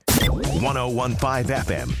1015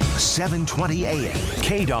 FM, 720 AM.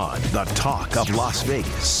 KDWN, the talk of Las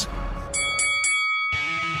Vegas.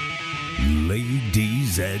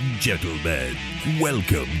 Ladies and gentlemen,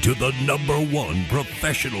 welcome to the #1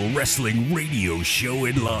 professional wrestling radio show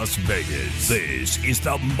in Las Vegas. This is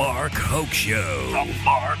the Mark Hoke Show. The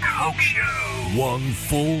Mark Hoke Show. 1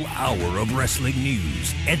 full hour of wrestling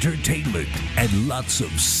news, entertainment, and lots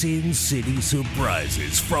of Sin City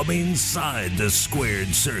surprises from inside the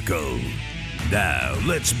squared circle. Now,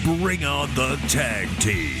 let's bring on the tag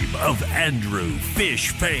team of Andrew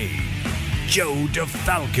Fish Fain, Joe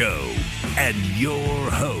DeFalco, and your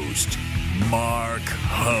host, Mark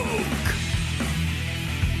Hoke.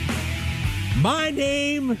 My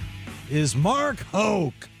name is Mark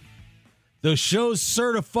Hoke, the show's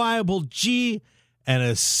certifiable G and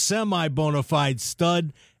a semi-bona fide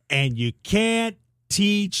stud, and you can't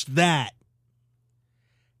teach that.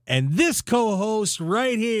 And this co-host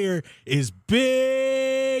right here is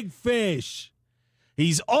Big Fish.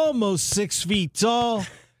 He's almost 6 feet tall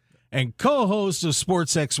and co-host of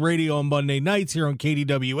SportsX Radio on Monday nights here on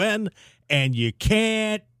KDWN, and you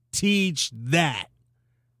can't teach that.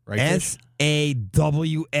 Right, SAWFT.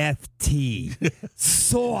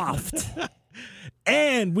 Soft.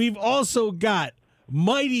 And we've also got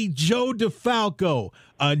mighty Joe DeFalco,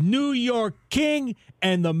 a New York king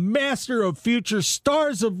and the master of future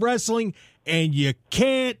stars of wrestling, and you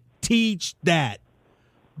can't teach that.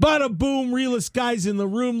 Bada boom, realest guys in the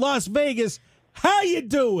room, Las Vegas. How you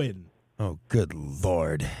doing? Oh, good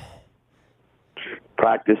Lord.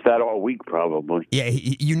 Practiced that all week, probably. Yeah,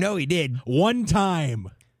 you know he did. One time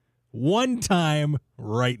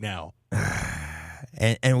right now.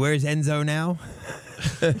 And where's Enzo now?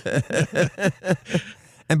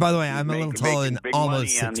 And by the way, I'm a little taller than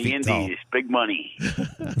almost 6 feet tall. Big money.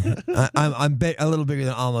 I'm a little bigger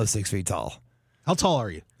than almost 6 feet tall. How tall are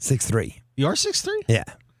you? 6'3". You are 6'3"? Yeah.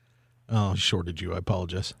 Oh, shorted you. I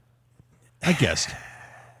apologize. I guessed.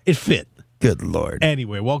 It fit. Good Lord.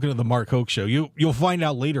 Anyway, welcome to the Mark Hoke Show. You'll find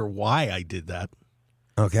out later why I did that.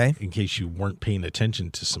 Okay. In case you weren't paying attention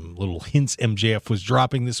to some little hints MJF was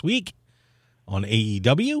dropping this week on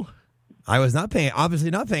AEW. I was obviously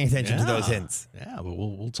not paying attention to those hints. Yeah, but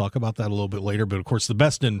we'll talk about that a little bit later. But of course, the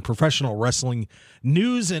best in professional wrestling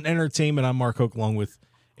news and entertainment. I'm Mark Hoke, along with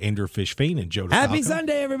Andrew Fish Fain and Joe DeFalco. Happy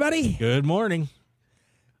Sunday, everybody. Good morning.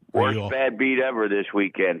 Worst bad beat ever this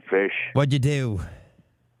weekend, Fish. What'd you do?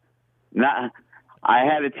 I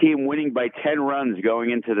had a team winning by 10 runs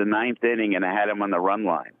going into the 9th inning, and I had them on the run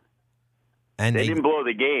line. And they didn't blow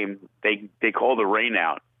the game. They called a rain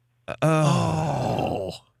out.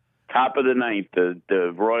 Oh. Top of the 9th,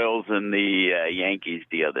 the Royals and the Yankees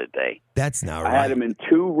the other day. That's not right. I had them in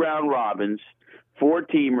 2 round robins, 4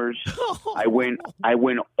 teamers. I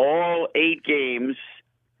win all 8 games,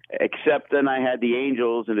 except then I had the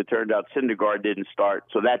Angels, and it turned out Syndergaard didn't start,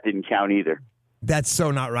 so that didn't count either. That's so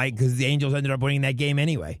not right because the Angels ended up winning that game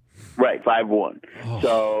anyway. Right, 5-1. Oh.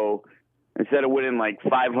 So instead of winning like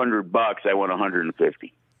 $500, I won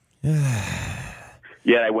 $150.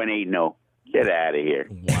 Yet I went 8-0. Get out of here!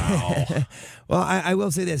 Wow. Well, I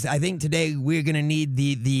will say this: I think today we're going to need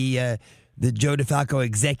the Joe DeFalco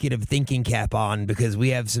executive thinking cap on because we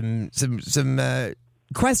have some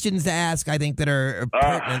questions to ask. I think that are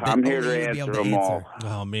pertinent. I'm here to answer them all.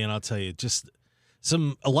 Oh man, I'll tell you, just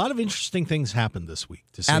a lot of interesting things happened this week.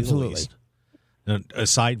 To say the least.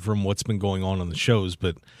 Aside from what's been going on the shows,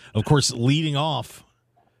 but of course, leading off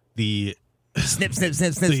the snip.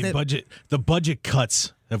 The budget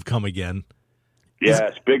cuts have come again.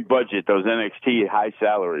 Yes, big budget. Those NXT high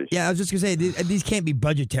salaries. Yeah, I was just gonna say these can't be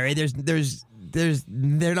budgetary. They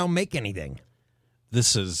don't make anything.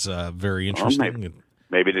 This is very interesting.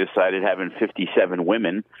 Maybe they decided having 57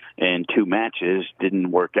 women in 2 matches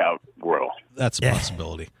didn't work out well. That's a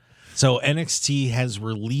possibility. So NXT has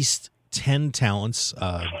released 10 talents.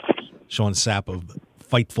 Sean Sapp of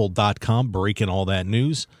Fightful.com breaking all that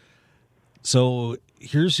news. So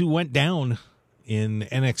here's who went down in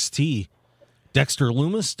NXT. Dexter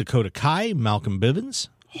Lumis, Dakota Kai, Malcolm Bivens,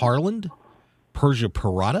 Harland, Persia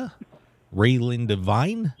Parada, Raylan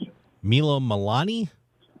Devine, Mila Milani,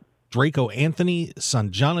 Draco Anthony,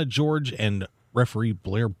 Sanjana George, and referee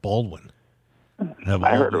Blair Baldwin.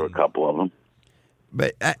 I heard of a couple of them.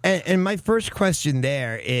 But and my first question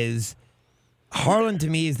there is, Harlan to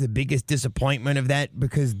me is the biggest disappointment of that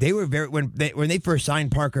because they were when they first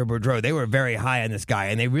signed Parker Boudreaux, they were very high on this guy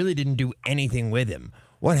and they really didn't do anything with him.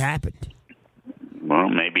 What happened? Well,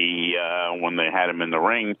 maybe when they had him in the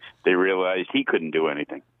ring, they realized he couldn't do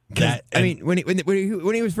anything.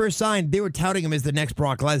 When he was first signed, they were touting him as the next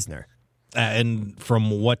Brock Lesnar. And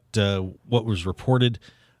from what was reported,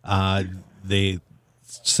 They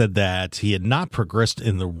said that he had not progressed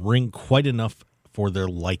in the ring quite enough for their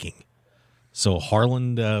liking. So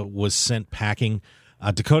Harland was sent packing.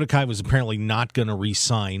 Dakota Kai was apparently not going to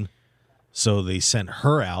re-sign, so they sent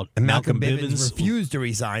her out. And Malcolm Bivens refused to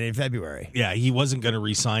re-sign in February. Yeah, he wasn't going to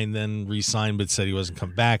re-sign, then re-signed, but said he wasn't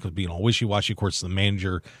coming back, was being all wishy-washy. Of course, the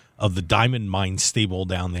manager of the Diamond Mine stable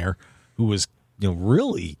down there, who was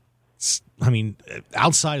really,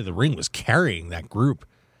 outside of the ring, was carrying that group.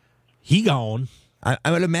 He gone.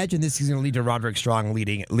 I would imagine this is going to lead to Roderick Strong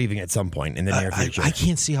leaving at some point in the near future. I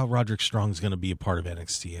can't see how Roderick Strong is going to be a part of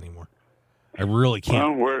NXT anymore. I really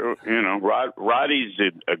can't. Well, Roddy's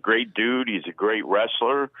a great dude. He's a great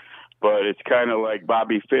wrestler, but it's kind of like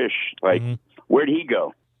Bobby Fish. Like, where'd he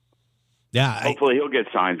go? Yeah, hopefully he'll get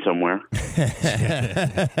signed somewhere.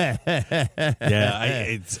 Yeah,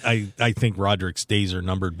 I think Roderick's days are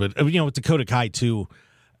numbered. But with Dakota Kai too,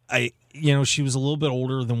 she was a little bit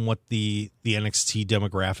older than what the NXT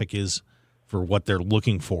demographic is for what they're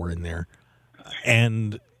looking for in there,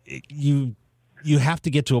 and you have to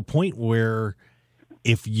get to a point where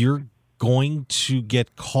if you're going to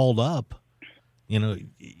get called up,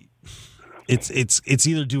 it's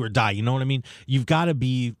either do or die. You know what I mean? You've got to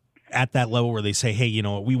be at that level where they say, hey, you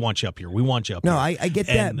know what, we want you up here. We want you up here. No, I get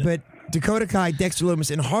that, but Dakota Kai, Dexter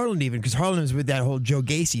Lumis, and Harland even, because Harland was with that whole Joe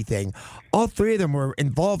Gacy thing, all three of them were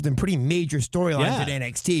involved in pretty major storylines at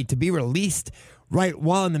NXT. To be released right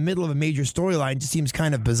while in the middle of a major storyline just seems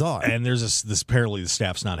kind of bizarre. And there's this apparently the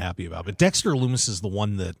staff's not happy about. But Dexter Lumis is the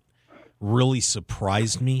one that really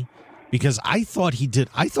surprised me because I thought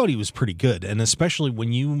he was pretty good. And especially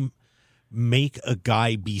when you make a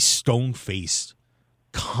guy be stone-faced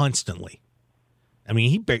constantly. I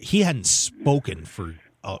mean, he hadn't spoken for,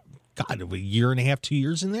 a year and a half, 2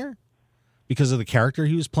 years in there because of the character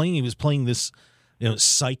he was playing. He was playing this,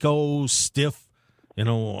 psycho, stiff,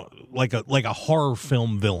 like a horror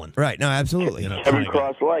film villain. Right. No, absolutely. Kevin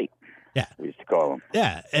Cross Light. Yeah. We used to call him.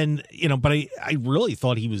 Yeah. And, but I really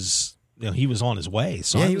thought he was, he was on his way.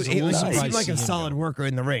 So he surprised. seemed like a solid worker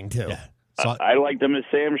in the ring, too. Yeah. So I liked him as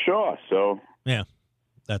Sam Shaw, so. Yeah.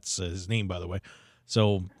 That's his name, by the way.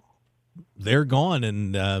 So they're gone,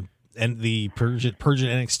 and the purge at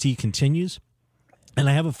NXT continues. And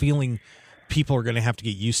I have a feeling people are going to have to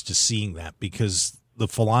get used to seeing that because the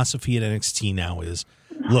philosophy at NXT now is,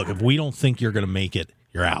 look, if we don't think you're going to make it,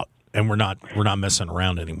 you're out, and we're not messing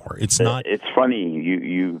around anymore. It's not. It's funny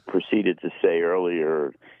you proceeded to say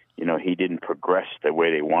earlier, he didn't progress the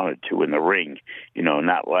way they wanted to in the ring.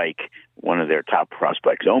 Not like one of their top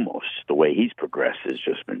prospects. Almost the way he's progressed has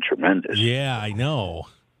just been tremendous. Yeah, I know.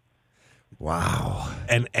 Wow,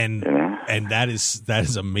 and that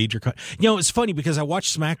is a major. It's funny because I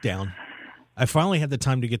watched SmackDown. I finally had the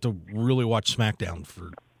time to get to really watch SmackDown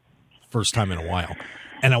for first time in a while,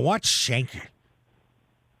 and I watched Shanky,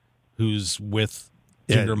 who's with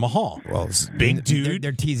Jinder Mahal. Well, big dude.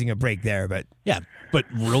 They're teasing a break there, but but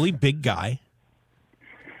really big guy.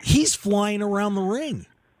 He's flying around the ring.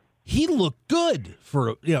 He looked good for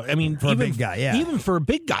a big guy. Yeah, even for a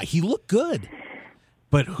big guy, he looked good.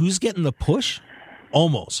 But who's getting the push?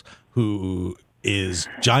 Almost. Who is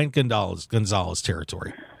Giant Gonzalez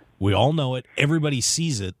territory. We all know it. Everybody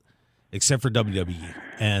sees it, except for WWE.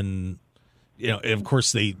 And, of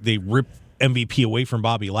course, they rip MVP away from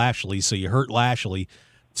Bobby Lashley, so you hurt Lashley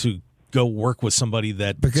to go work with somebody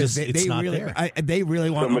that because it's not really, there. They really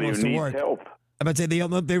want somebody almost to work. Help. I'm about to say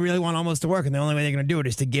they really want almost to work, and the only way they're going to do it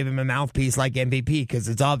is to give him a mouthpiece like MVP because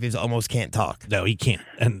it's obvious almost can't talk. No, he can't,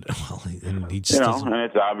 and he just and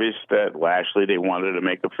it's obvious that Lashley they wanted to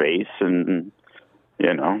make a face, and they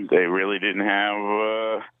really didn't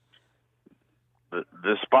have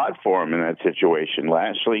the spot for him in that situation.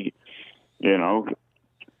 Lashley,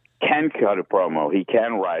 can cut a promo. He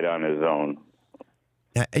can ride on his own.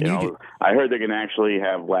 I heard they're going to actually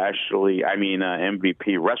have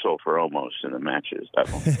MVP wrestle for almost in the matches.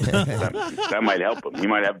 That might help him. He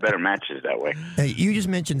might have better matches that way. You just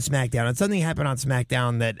mentioned SmackDown, and something happened on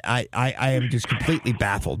SmackDown that I am just completely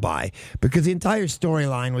baffled by because the entire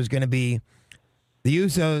storyline was going to be the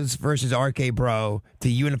Usos versus RK Bro to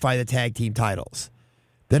unify the tag team titles.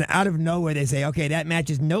 Then out of nowhere, they say, okay, that match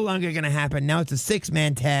is no longer going to happen. Now it's a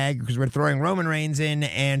 6-man tag because we're throwing Roman Reigns in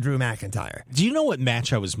and Drew McIntyre. Do you know what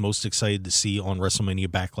match I was most excited to see on WrestleMania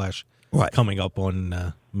Backlash? What? Coming up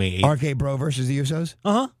on May 8th. RK Bro versus the Usos?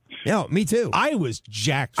 Uh-huh. Yeah, me too. I was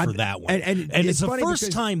jacked for that one. And it's the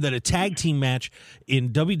first time that a tag team match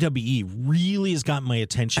in WWE really has gotten my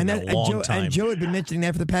attention in a long time. And Joe had been mentioning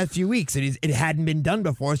that for the past few weeks. It hadn't been done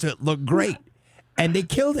before, so it looked great. And they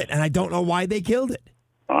killed it, and I don't know why they killed it.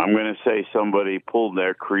 I'm going to say somebody pulled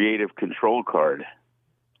their creative control card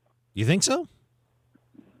You think so?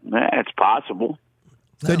 It's possible.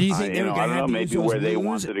 So do you think they were I going don't know, to maybe where they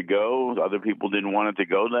wanted to go, other people didn't want it to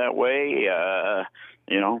go that way.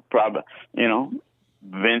 Probably,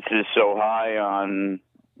 Vince is so high on,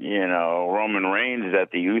 Roman Reigns that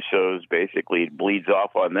the Usos basically bleeds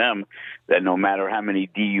off on them that no matter how many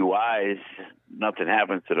DUIs, nothing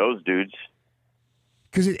happens to those dudes.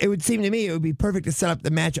 Because it would seem to me it would be perfect to set up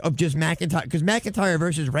the match of just McIntyre. Because McIntyre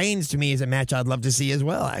versus Reigns, to me, is a match I'd love to see as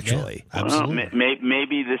well, actually. Yeah, absolutely. Well,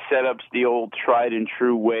 maybe the setup's the old tried and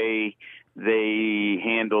true way they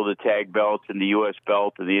handle the tag belts and the U.S.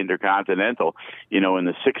 belt and the Intercontinental. In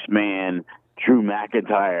the six-man, Drew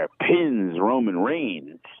McIntyre pins Roman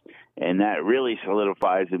Reigns, and that really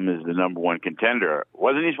solidifies him as the number one contender.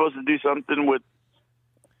 Wasn't he supposed to do something with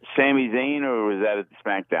Sami Zayn, or was that at the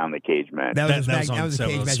SmackDown, the cage match? That was a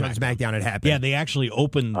cage match on SmackDown. It happened. Yeah, they actually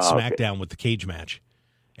opened SmackDown with the cage match.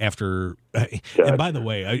 After, and by the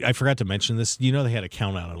way, I forgot to mention this. They had a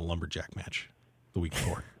count out on a lumberjack match the week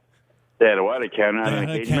before. They had a count out on a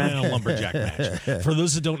cage match? A lumberjack match. For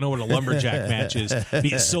those that don't know what a lumberjack match is,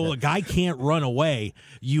 so a guy can't run away.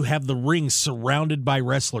 You have the ring surrounded by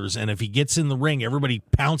wrestlers, and if he gets in the ring, everybody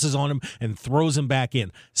pounces on him and throws him back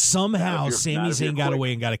in. Somehow, Sami Zayn got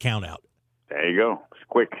away and got a count out. There you go. It's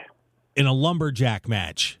quick. In a lumberjack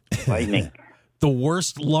match. Lightning. The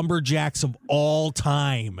worst lumberjacks of all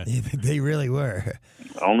time. They really were.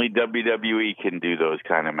 Only WWE can do those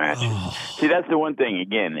kind of matches. See, that's the one thing.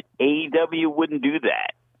 Again, AEW wouldn't do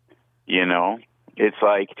that. It's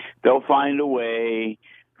like they'll find a way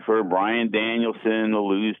for Bryan Danielson to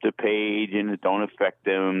lose to Paige and it don't affect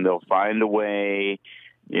them. They'll find a way.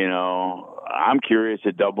 I'm curious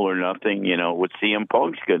at Double or Nothing, what CM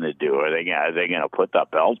Punk's going to do. Are they going to put the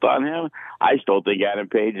belt on him? I still think Adam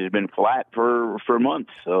Page has been flat for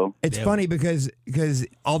months. So it's funny because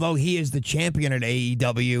although he is the champion at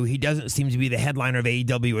AEW, he doesn't seem to be the headliner of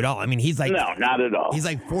AEW at all. I mean, he's like no, not at all. He's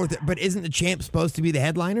like fourth, but isn't the champ supposed to be the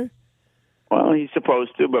headliner? Well, he's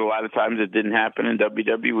supposed to, but a lot of times it didn't happen in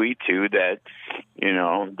WWE too. That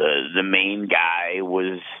the main guy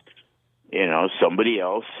was somebody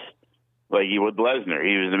else. Like he with Lesnar,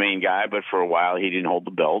 he was the main guy, but for a while he didn't hold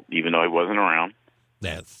the belt, even though he wasn't around.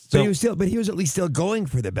 Yeah, but he was at least still going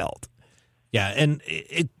for the belt. Yeah, and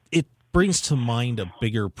it brings to mind a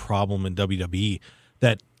bigger problem in WWE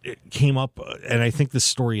that came up, and I think this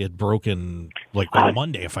story had broken on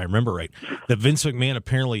Monday, if I remember right. That Vince McMahon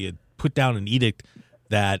apparently had put down an edict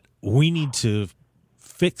that we need to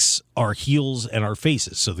fix our heels and our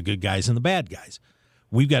faces, so the good guys and the bad guys.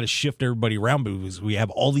 We've got to shift everybody around because we have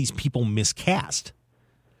all these people miscast.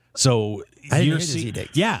 So he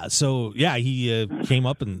came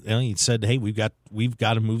up and he said, "Hey, we've got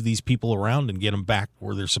to move these people around and get them back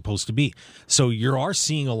where they're supposed to be." So you are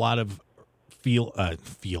seeing a lot of heel and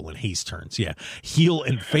face turns, heel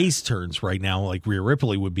and face turns right now. Like Rhea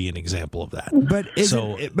Ripley would be an example of that.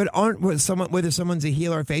 But aren't whether someone's a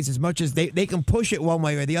heel or face, as much as they can push it one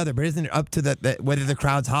way or the other, but isn't it up to whether the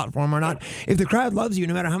crowd's hot for them or not? If the crowd loves you,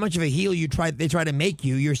 no matter how much of a heel they try to make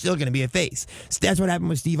you, you're still going to be a face. That's what happened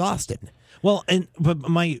with Steve Austin. Well, but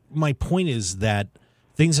my point is that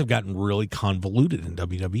things have gotten really convoluted in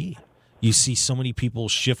WWE. You see so many people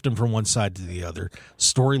shifting from one side to the other.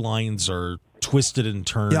 Storylines are twisted and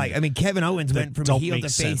turned. Yeah, Kevin Owens went from heel to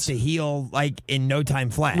face to heel in no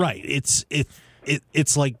time flat. Right.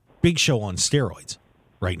 It's like Big Show on steroids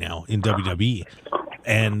right now in WWE,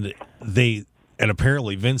 and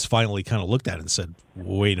apparently Vince finally kind of looked at it and said,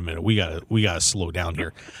 "Wait a minute, we gotta slow down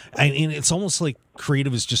here." And it's almost like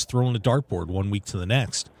creative is just throwing a dartboard one week to the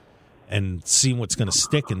next and seeing what's going to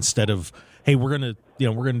stick instead of, hey, we're gonna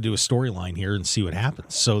do a storyline here and see what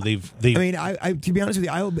happens. So they've. I to be honest with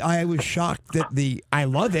you, I was shocked that I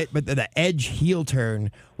love it, but the Edge heel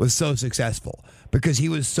turn was so successful because he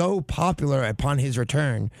was so popular upon his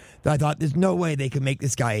return that I thought there's no way they could make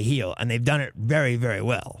this guy a heel, and they've done it very, very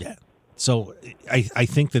well. Yeah. So I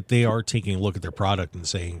think that they are taking a look at their product and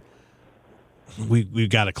saying, we've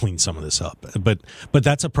got to clean some of this up. But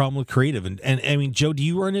that's a problem with creative. And I mean, Joe, do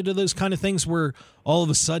you run into those kind of things where all of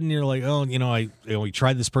a sudden you're like, we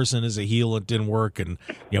tried this person as a heel, it didn't work, and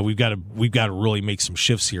we've got to really make some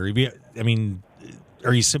shifts here. I mean,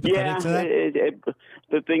 are you sympathetic to that?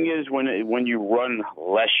 The thing is, when you run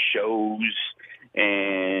less shows,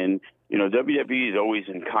 and WWE is always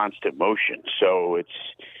in constant motion, so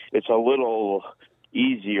it's a little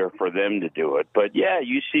easier for them to do it. But yeah,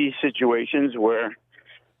 you see situations where,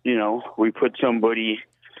 we put somebody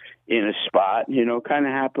in a spot, kind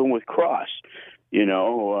of happened with Cross.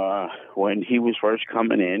 when he was first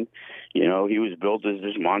coming in, he was built as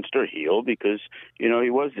this monster heel because, he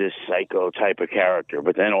was this psycho type of character.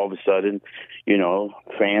 But then all of a sudden,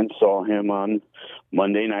 fans saw him on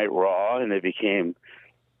Monday Night Raw, and they became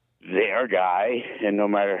their guy. And no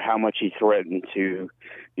matter how much he threatened to,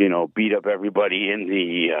 beat up everybody in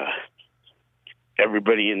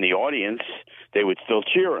the audience, they would still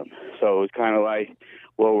cheer him. So it was kind of like,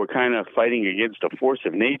 well, we're kind of fighting against a force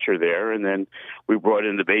of nature there. And then we brought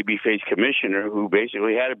in the babyface commissioner who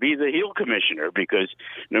basically had to be the heel commissioner because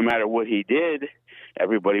no matter what he did,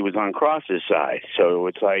 everybody was on Cross's side. So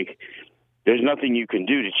it's like, there's nothing you can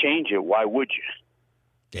do to change it. Why would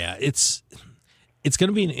you? Yeah, it's going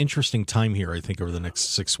to be an interesting time here, I think, over the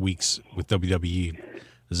next 6 weeks with WWE.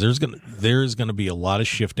 There's going to be a lot of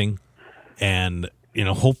shifting, and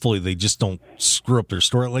hopefully they just don't screw up their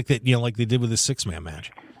story like that. Like they did with the 6-man match.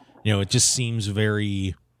 It just seems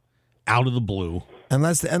very out of the blue.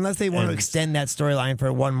 Unless they want to extend that storyline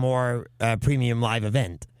for one more premium live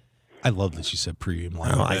event. I love that you said premium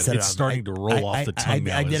live event. I said it's starting to roll off the tongue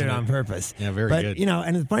now. I did it on purpose. Yeah, very good.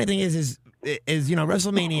 And the funny thing is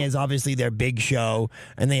WrestleMania is obviously their big show,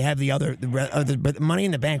 and they have but Money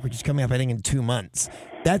in the Bank, which is coming up, I think, in 2 months.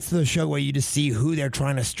 That's the show where you just see who they're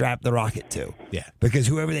trying to strap the rocket to. Yeah. Because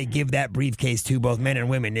whoever they give that briefcase to, both men and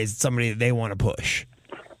women, is somebody that they want to push.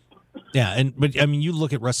 Yeah, but you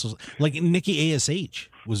look at wrestlers like Nikki ASH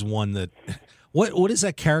was one that. What is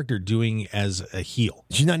that character doing as a heel?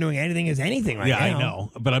 She's not doing anything as anything right now. Yeah, I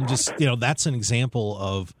know, but I'm just that's an example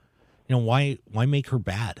of why make her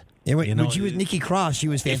bad. Yeah, when she was Nikki Cross, she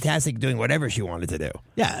was fantastic doing whatever she wanted to do.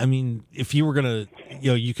 Yeah, if you were gonna,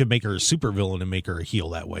 you could make her a supervillain and make her a heel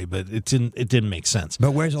that way, but it didn't make sense.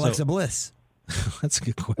 But where's Alexa Bliss? That's a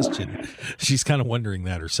good question. She's kind of wondering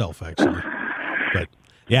that herself, actually. But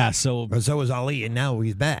yeah, so was Ali, and now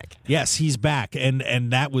he's back. Yes, he's back, and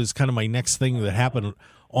that was kind of my next thing that happened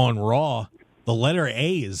on Raw. The letter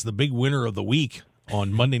A is the big winner of the week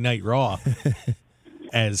on Monday Night Raw.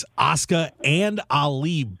 As Asuka and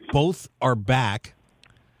Ali both are back.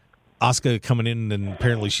 Asuka coming in, and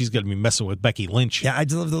apparently she's going to be messing with Becky Lynch. Yeah, I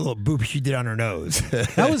just love the little boop she did on her nose.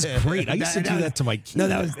 That was great. I used to do that to my kids. No,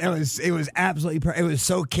 it was absolutely it was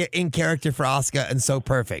so in character for Asuka and so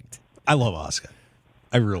perfect. I love Asuka.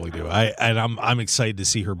 I really do. I'm excited to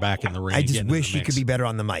see her back in the ring. I just wish she could be better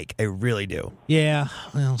on the mic. I really do. Yeah,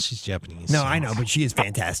 well, she's Japanese. No, so. I know, but she is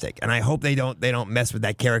fantastic, and I hope they don't mess with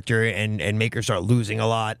that character and make her start losing a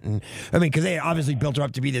lot. And because they obviously built her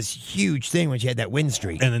up to be this huge thing when she had that win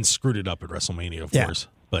streak, and then screwed it up at WrestleMania, of course.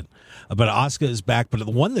 But Asuka is back. But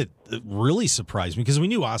the one that really surprised me, because we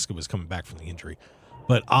knew Asuka was coming back from the injury,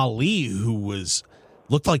 but Ali, who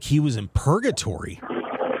looked like he was in purgatory.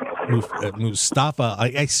 Mustafa,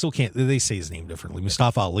 I still can't, they say his name differently.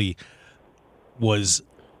 Mustafa Ali was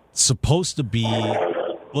supposed to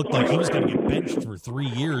looked like he was going to get benched for 3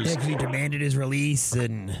 years. Yeah, because he demanded his release.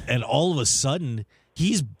 And all of a sudden,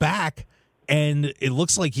 he's back, and it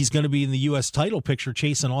looks like he's going to be in the U.S. title picture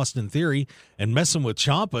chasing Austin Theory and messing with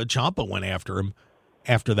Ciampa. Ciampa went after him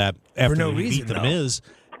after that, after he beat The Miz.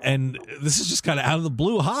 And this is just kind of out of the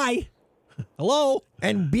blue. Hi. Hello.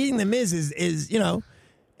 And beating The Miz is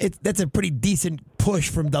that's a pretty decent push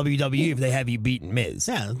from WWE if they have you beaten Miz.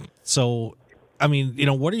 Yeah. So,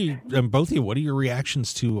 what are you, both of you, what are your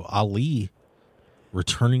reactions to Ali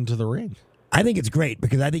returning to the ring? I think it's great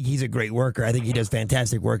because I think he's a great worker. I think he does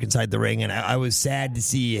fantastic work inside the ring, and I was sad to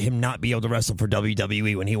see him not be able to wrestle for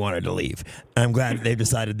WWE when he wanted to leave. And I'm glad they've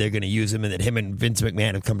decided they're going to use him and that him and Vince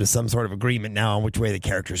McMahon have come to some sort of agreement now on which way the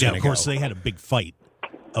character's going to go. Of course, they had a big fight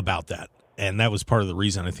about that, and that was part of the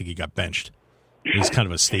reason I think he got benched. It was kind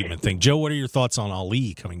of a statement thing. Joe, what are your thoughts on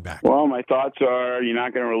Ali coming back? Well, my thoughts are you're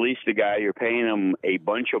not going to release the guy. You're paying him a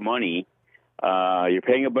bunch of money. You're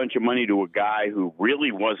paying a bunch of money to a guy who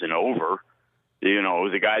really wasn't over. It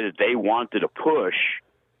was a guy that they wanted to push,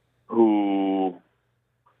 who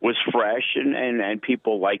was fresh, and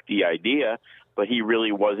people liked the idea, but he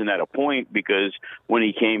really wasn't at a point because when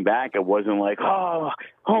he came back, it wasn't like, oh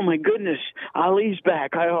my goodness, Ali's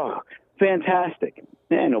back. Fantastic.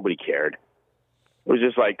 Nobody cared. It was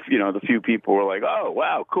just like, the few people were like, oh,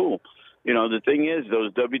 wow, cool. The thing is,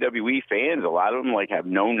 those WWE fans, a lot of them have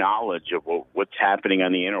no knowledge of what's happening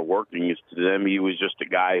on the inner workings. To them, he was just a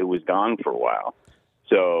guy who was gone for a while.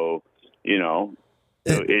 So,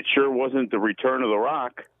 it sure wasn't the return of The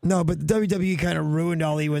Rock. No, but the WWE kind of ruined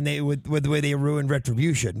Ali with the way they ruined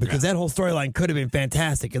Retribution, because that whole storyline could have been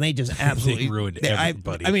fantastic, and they just absolutely they ruined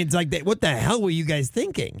everybody. It's like, what the hell were you guys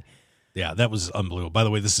thinking? Yeah, that was unbelievable. By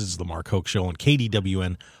the way, this is the Mark Hoke Show on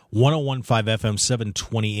KDWN 101.5 FM,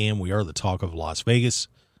 720 AM. We are the talk of Las Vegas.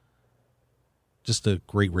 just a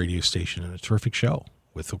great radio station and a terrific show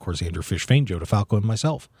with, of course, Andrew Fish, Fain, Joe DeFalco, and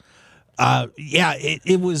myself.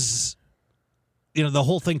 It was, the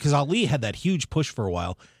whole thing, because Ali had that huge push for a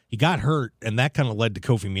while. He got hurt, and that kind of led to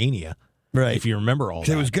Kofi Mania. Right. If you remember all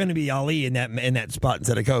that. It was going to be Ali in that spot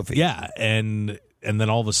instead of Kofi. Yeah, and then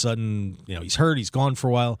all of a sudden, he's hurt, he's gone for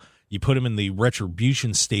a while. You put him in the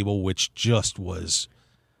Retribution stable, which just was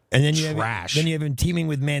trash. Then you have him teaming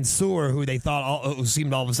with Mansoor, who they thought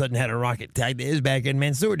seemed all of a sudden had a rocket tag to his back, and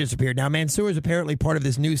Mansoor disappeared. Now Mansoor is apparently part of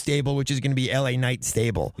this new stable, which is going to be LA Knight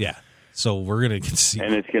stable. Yeah. So we're going to see.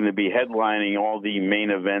 And it's going to be headlining all the main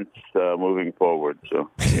events moving forward. So,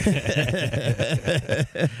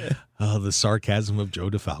 the sarcasm of Joe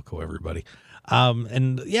DeFalco, everybody.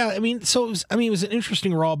 It was an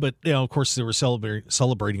interesting Raw, but of course they were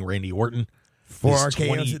celebrating Randy Orton. 4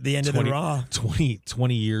 RKOs at the end of the Raw.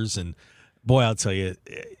 20 years, and boy, I'll tell you,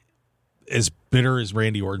 as bitter as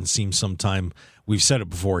Randy Orton seems sometime, we've said it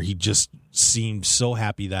before, he just seemed so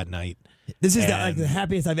happy that night. This is the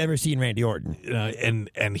happiest I've ever seen Randy Orton.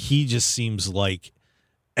 And he just seems like,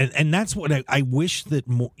 and that's what I wish that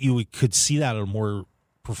you could see that on more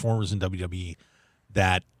performers in WWE,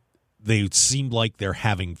 that they seem like they're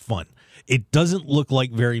having fun. It doesn't look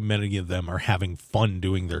like very many of them are having fun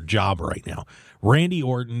doing their job right now. Randy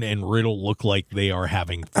Orton and Riddle look like they are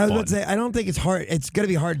having fun. I was about to say, I don't think it's hard. It's going to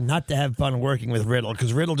be hard not to have fun working with Riddle,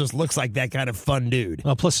 because Riddle just looks like that kind of fun dude.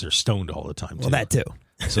 Well, plus they're stoned all the time, too. Well, that too.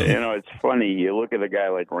 So it's funny. You look at a guy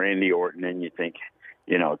like Randy Orton and you think,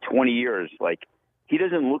 20 years, like, he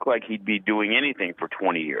doesn't look like he'd be doing anything for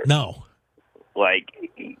 20 years. No. Like,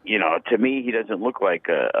 to me, he doesn't look like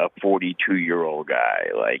a 42-year-old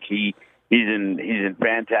guy. Like, he's in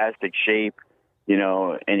fantastic shape,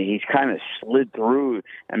 and he's kind of slid through.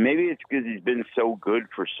 And maybe it's because he's been so good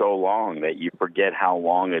for so long that you forget how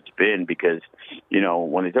long it's been. Because,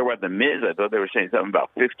 when they talk about The Miz, I thought they were saying something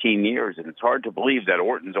about 15 years, and it's hard to believe that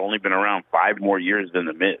Orton's only been around 5 more years than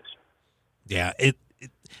The Miz. Yeah,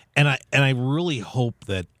 and I really hope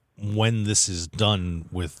that when this is done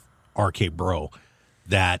with RK Bro,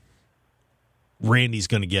 that Randy's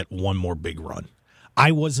going to get one more big run.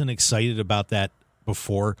 I wasn't excited about that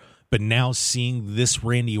before, but now seeing this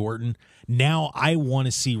Randy Orton, now I want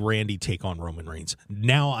to see Randy take on Roman Reigns.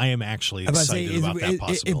 Now I am actually excited about that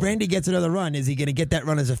possibility. If Randy gets another run, is he going to get that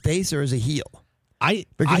run as a face or as a heel?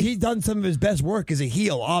 Because he's done some of his best work as a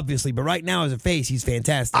heel, obviously, but right now as a face, he's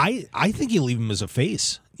fantastic. I think you leave him as a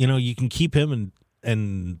face. You can keep him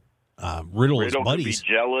and Riddle as buddies. Could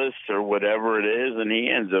be jealous or whatever it is, and he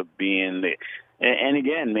ends up being the. And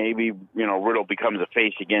again, maybe Riddle becomes a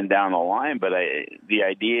face again down the line. But the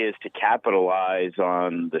idea is to capitalize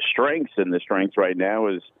on the strengths, and the strength right now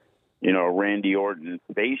is, Randy Orton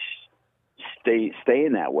face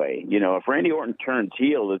staying that way. If Randy Orton turns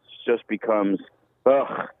heel, it just becomes,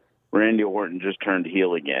 Randy Orton just turned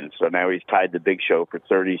heel again. So now he's tied the Big Show for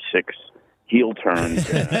 36 heel turns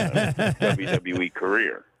in WWE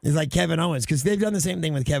career. It's like Kevin Owens, because they've done the same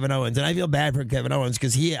thing with Kevin Owens, and I feel bad for Kevin Owens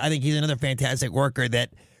because I think he's another fantastic worker that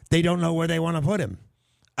they don't know where they want to put him.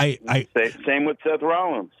 Same with Seth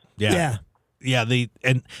Rollins. Yeah.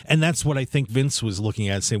 And that's what I think Vince was looking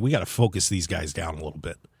at, saying we got to focus these guys down a little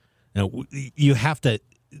bit. You have to.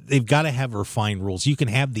 They've got to have refined rules. You can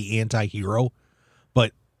have the anti-hero,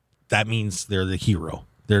 but that means they're the hero.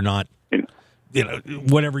 They're not.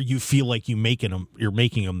 Whatever you feel like you're making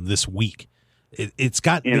them this week. It's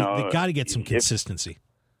got they got to get some consistency.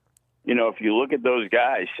 If you look at those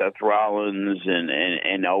guys, Seth Rollins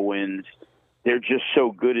and Owens, they're just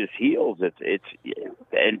so good as heels.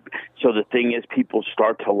 And so the thing is, people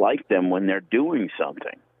start to like them when they're doing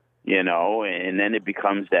something, and then it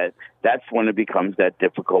becomes that's when it becomes that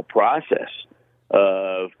difficult process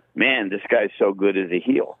of, man, this guy's so good as a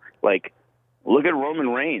heel. Like, look at Roman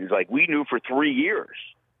Reigns. Like, we knew for 3 years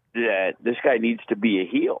that this guy needs to be a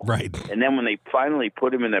heel. Right. And then when they finally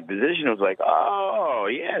put him in that position, it was like, oh,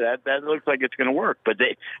 yeah, that looks like it's going to work. But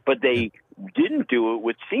they didn't do it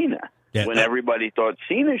with Cena when everybody thought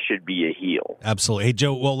Cena should be a heel. Absolutely. Hey,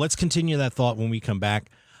 Joe, well, let's continue that thought when we come back.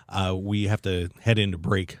 We have to head into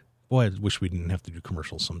break. Boy, I wish we didn't have to do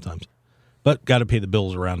commercials sometimes. But got to pay the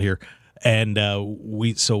bills around here. And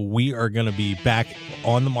we are going to be back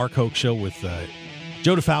on the Mark Hoke Show with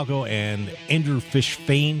Joe DeFalco and Andrew Fish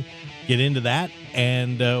Fain. Get into that,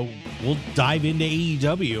 and we'll dive into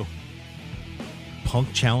AEW.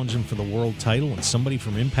 Punk challenging for the world title, and somebody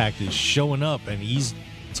from Impact is showing up, and he's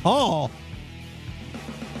tall.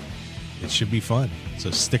 It should be fun. So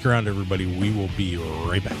stick around, everybody. We will be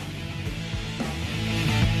right back.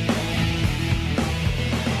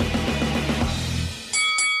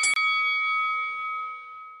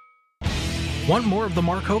 Want more of The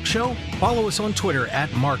Mark Hoke Show? Follow us on Twitter at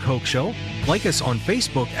Mark Hoke Show, like us on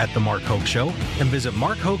Facebook at The Mark Hoke Show, and visit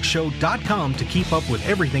markhokeshow.com to keep up with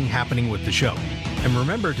everything happening with the show. And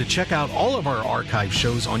remember to check out all of our archive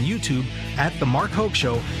shows on YouTube at The Mark Hoke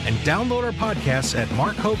Show and download our podcasts at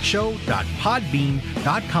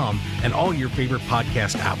markhokeshow.podbean.com and all your favorite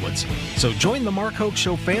podcast outlets. So join the Mark Hoke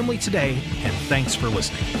Show family today, and thanks for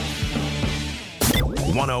listening.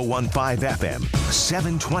 101.5 FM,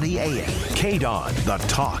 720 AM. KDWN, the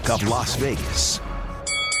talk of Las Vegas.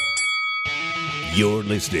 You're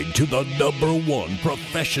listening to the #1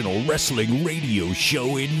 professional wrestling radio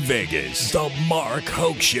show in Vegas, The Mark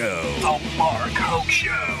Hoke Show. The Mark Hoke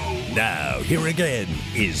Show. Now, here again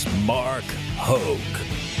is Mark Hoke.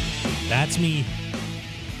 That's me.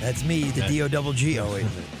 That's me, the D-O-double-G. Oh, wait a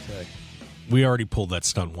minute. Sorry. We already pulled that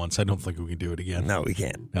stunt once. I don't think we can do it again. No, we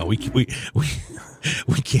can't. No, we can't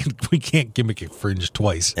gimmick it fringe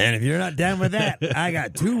twice. And if you're not down with that, I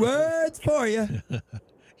got 2 words for you.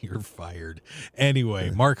 You're fired. Anyway,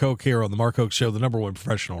 Mark Hoke here on the Mark Hoke Show, the #1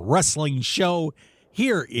 professional wrestling show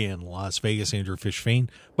here in Las Vegas. Andrew Fish Fain.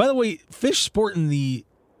 By the way, Fish sporting is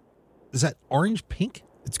that orange pink?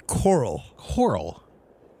 It's coral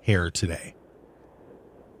hair today.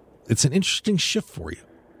 It's an interesting shift for you.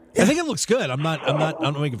 Yeah. I think it looks good. I'm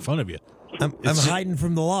not making fun of you. I'm hiding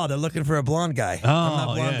from the law. They're looking for a blonde guy. I'm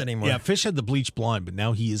not blonde anymore. Yeah, Fish had the bleach blonde, but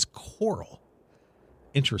now he is coral.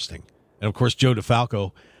 Interesting. And of course, Joe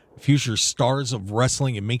DeFalco, future stars of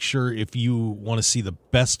wrestling. And make sure if you want to see the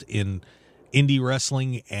best in indie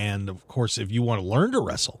wrestling, and of course, if you want to learn to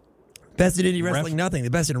wrestle. Best in indie wrestling, nothing. The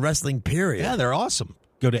best in wrestling, period. Yeah, they're awesome.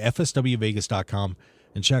 Go to fswvegas.com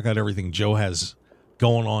and check out everything Joe has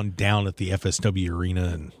going on down at the FSW arena.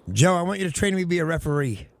 And Joe, I want you to train me to be a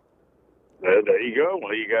referee. There you go.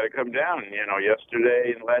 Well, you got to come down.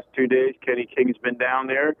 Yesterday and the last 2 days, Kenny King's been down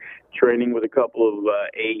there training with a couple of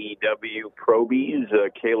AEW probies.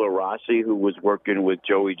 Kayla Rossi, who was working with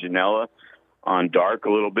Joey Janela on Dark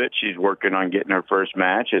a little bit. She's working on getting her first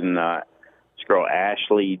match. And this girl,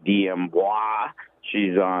 Ashley D'Ambois,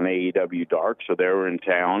 she's on AEW Dark, so they were in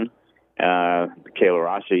town. Kayla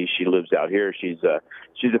Rossi, she lives out here. She's a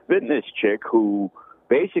fitness chick who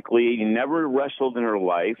basically never wrestled in her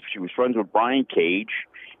life. She was friends with Brian Cage,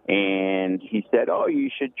 and he said, "Oh,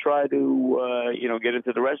 you should try to get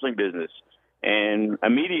into the wrestling business." And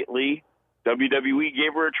immediately, WWE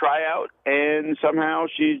gave her a tryout, and somehow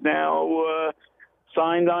she's now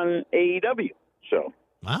signed on AEW. So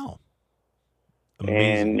wow,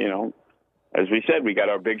 amazing. And as we said, we got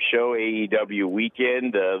our big show, AEW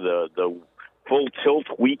Weekend, the Full Tilt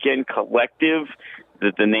Weekend Collective.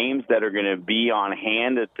 The names that are going to be on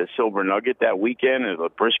hand at the Silver Nugget that weekend are the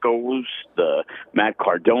Briscoes, the Matt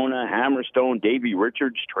Cardona, Hammerstone, Davey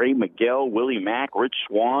Richards, Trey Miguel, Willie Mack, Rich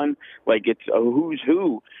Swann. Like, it's a who's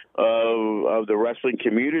who of the wrestling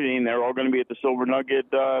community, and they're all going to be at the Silver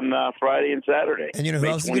Nugget on Friday and Saturday. And you know who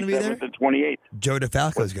else is going to be there? And 28th. Joe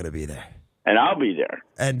DeFalco is going to be there. And I'll be there.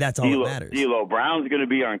 And that's all that matters. D'Lo Brown's going to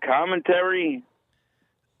be on commentary.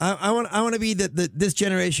 I want to be this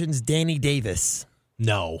generation's Danny Davis.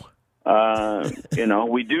 No.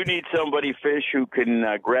 We do need somebody, Fish, who can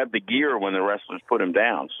grab the gear when the wrestlers put him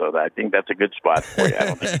down. So I think that's a good spot for you. I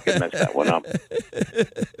don't think you can mess that one up.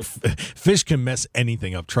 Fish can mess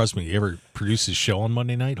anything up. Trust me. You ever produce his show on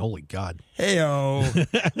Monday night? Holy God. Hey-o.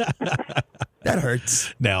 That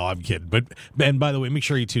hurts. No, I'm kidding. And by the way, make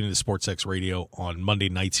sure you tune into SportsX Radio on Monday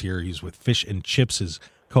nights here. He's with Fish and Chips, his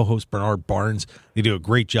co-host Bernard Barnes. They do a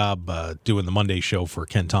great job doing the Monday show for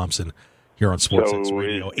Ken Thompson here on SportsX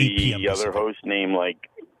Radio, 8 p.m. the other host named like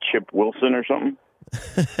Chip Wilson or something?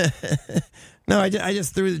 No, I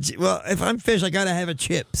just threw well, if I'm Fish, I got to have a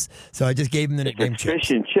Chips. So I just gave him the nickname Chips.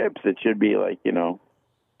 Fish and Chips, it should be like,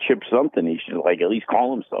 Chip something. He should like at least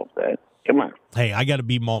call himself that. Come on. Hey, I got to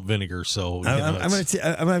be malt vinegar, so I'm going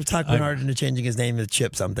to talk Bernard into changing his name to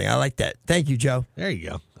Chip something. I like that. Thank you, Joe. There you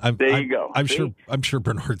go. There you go. I'm sure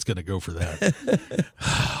Bernard's going to go for that.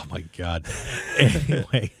 Oh my God.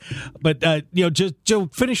 Anyway, but just Joe,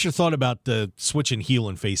 finish your thought about the switching heel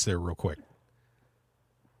and face there, real quick.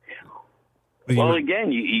 Well,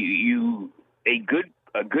 again,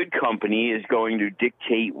 a good company is going to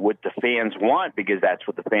dictate what the fans want because that's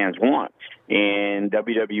what the fans want. And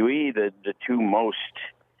WWE, the two most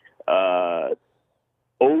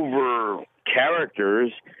over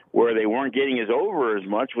characters where they weren't getting as over as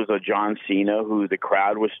much was a John Cena, who the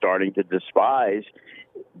crowd was starting to despise,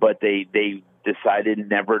 but they decided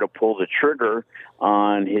never to pull the trigger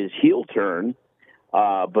on his heel turn.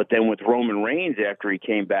 But then with Roman Reigns, after he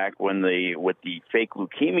came back with the fake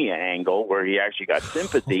leukemia angle, where he actually got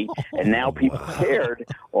sympathy, and now people cared,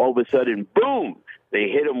 all of a sudden, boom, they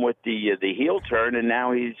hit him with the heel turn, and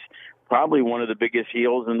now he's probably one of the biggest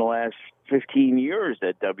heels in the last 15 years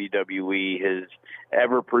that WWE has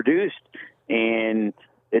ever produced. And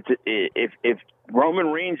if Roman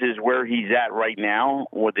Reigns is where he's at right now,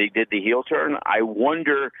 where they did the heel turn, I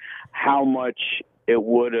wonder how much it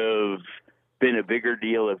would have been a bigger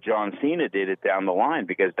deal if John Cena did it down the line,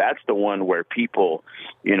 because that's the one where people,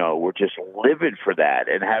 were just livid for that,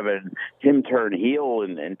 and having him turn heel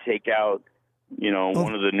and take out,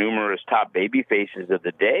 one of the numerous top baby faces of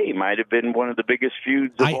the day might have been one of the biggest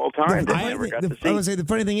feuds of all time. I would say the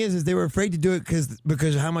funny thing is they were afraid to do it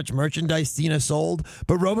because of how much merchandise Cena sold.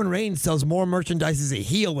 But Roman Reigns sells more merchandise as a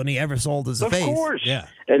heel than he ever sold as a face. Of course, yeah.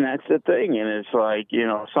 And that's the thing. And it's like,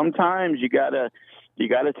 sometimes you gotta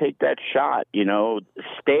take that shot.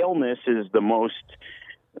 Staleness is the most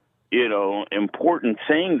important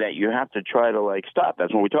thing that you have to try to stop.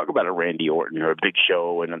 That's when we talk about a Randy Orton or a Big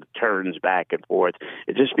Show and it turns back and forth.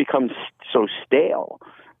 It just becomes so stale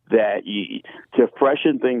that to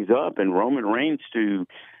freshen things up, and Roman Reigns to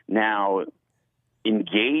now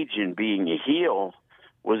engage in being a heel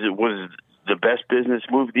was the best business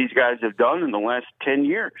move these guys have done in the last 10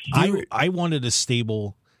 years. I wanted a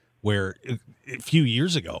stable where a few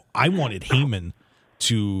years ago I wanted Heyman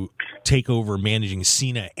to take over managing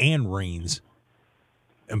Cena and Reigns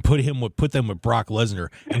and put them with Brock Lesnar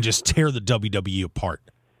and just tear the WWE apart.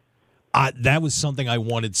 That was something I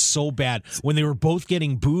wanted so bad. When they were both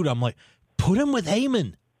getting booed, I'm like, put him with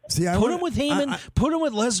Heyman. Put him with Heyman, put him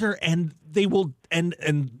with Lesnar, and they will and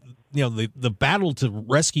the battle to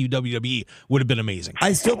rescue WWE would have been amazing.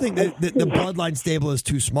 I still think that the Bloodline stable is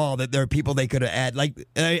too small, that there are people they could have added.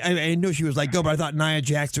 I know she was go, but I thought Nia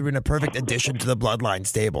Jax would have been a perfect addition to the Bloodline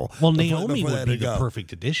stable. Well, Naomi would be the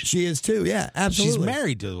perfect addition. She is too, yeah, absolutely. She's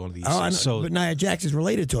married to one of these things. But Nia Jax is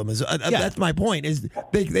related to him. That's my point, is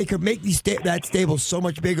they could make that stable so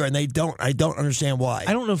much bigger, and they don't. I don't understand why.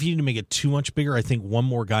 I don't know if you need to make it too much bigger. I think one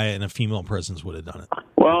more guy and a female presence would have done it.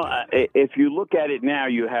 Well, if you look at it now,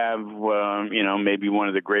 you have, maybe one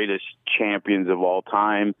of the greatest champions of all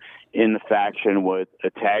time in the faction with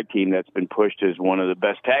a tag team that's been pushed as one of the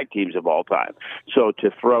best tag teams of all time. So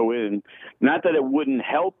to throw in, not that it wouldn't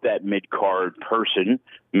help that mid-card person,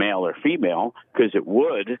 male or female, because it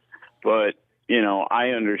would, but, I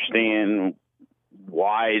understand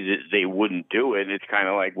why they wouldn't do it. It's kind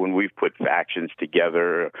of like when we've put factions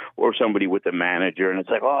together or somebody with a manager, and it's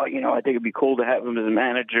like, I think it'd be cool to have him as a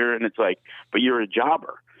manager. And it's like, but you're a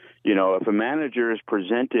jobber. If a manager is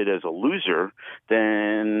presented as a loser,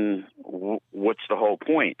 then what's the whole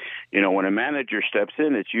point? When a manager steps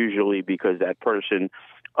in, it's usually because that person,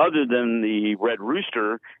 other than the Red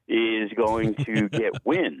Rooster, is going to get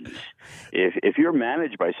wins. If you're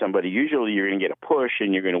managed by somebody, usually you're going to get a push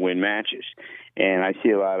and you're going to win matches. And I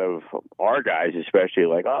see a lot of our guys, especially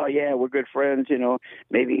we're good friends,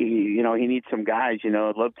 maybe, he needs some guys, I'd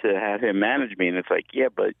love to have him manage me. And it's like, yeah,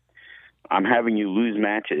 but I'm having you lose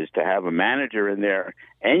matches. To have a manager in there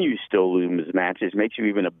and you still lose matches makes you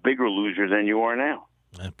even a bigger loser than you are now.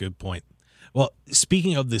 Good point. Well,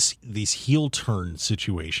 speaking of these heel turn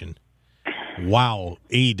situation, wow,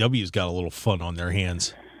 AEW's got a little fun on their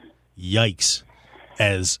hands. Yikes.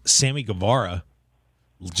 As Sammy Guevara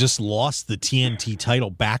just lost the TNT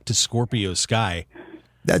title back to Scorpio Sky.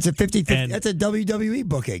 That's a 50-50. That's a WWE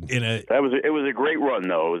booking. It was a great run,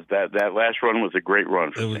 though. That last run was a great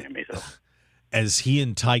run for Sammy. So. As he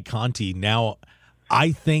and Ty Conti now,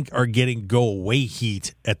 I think, are getting go-away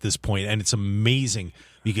heat at this point, and it's amazing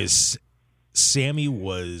because Sammy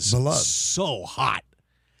was so hot,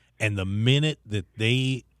 and the minute that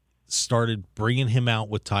they started bringing him out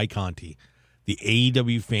with Ty Conti, the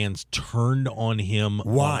AEW fans turned on him.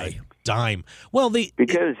 Why? On a dime. Well,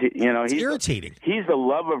 because it's irritating. He's the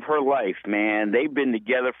love of her life, man. They've been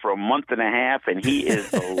together for a month and a half, and he is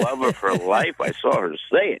the love of her life. I saw her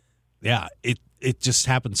say it. Yeah, it just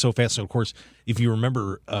happened so fast. And of course, if you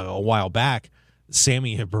remember a while back,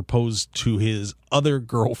 Sammy had proposed to his other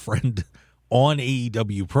girlfriend on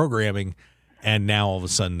AEW programming, and now all of a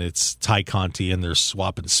sudden it's Ty Conti, and they're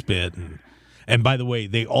swapping spit. And by the way,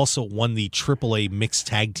 they also won the AAA mixed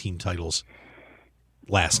tag team titles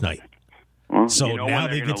last night. Well, so now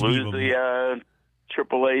they get to lose the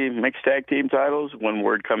AAA mixed tag team titles when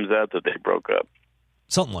word comes out that they broke up.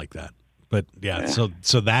 Something like that. But yeah.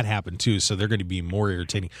 So that happened too. So they're going to be more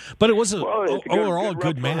irritating. But it was overall a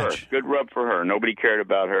good match. Good rub for her. Nobody cared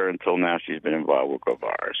about her until now. She's been involved with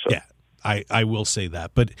Guevara. So. Yeah, I will say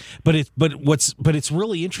that. But it's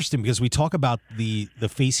really interesting because we talk about the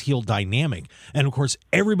face heel dynamic, and of course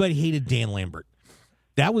everybody hated Dan Lambert.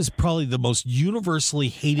 That was probably the most universally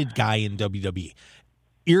hated guy in WWE.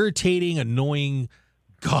 Irritating, annoying.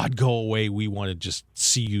 God, go away. We want to just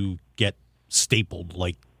see you get stapled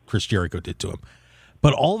like Chris Jericho did to him.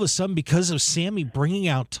 But all of a sudden, because of Sammy bringing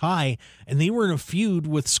out Ty, and they were in a feud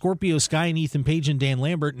with Scorpio Sky and Ethan Page and Dan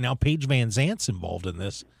Lambert, and now Paige Van Zant's involved in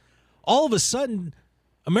this, all of a sudden,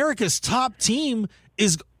 America's top team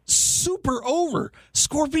is super over.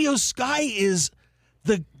 Scorpio Sky is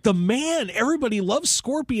the man. Everybody loves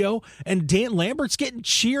Scorpio, and Dan Lambert's getting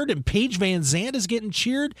cheered, and Paige Van Zant is getting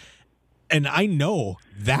cheered. And I know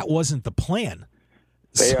that wasn't the plan.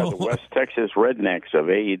 They are the West Texas Rednecks of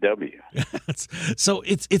AEW. So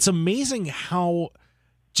it's amazing how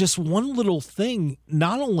just one little thing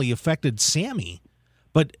not only affected Sammy,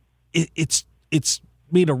 but it's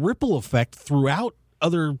made a ripple effect throughout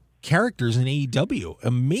other characters in AEW.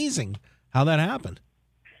 Amazing how that happened.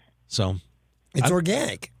 So it's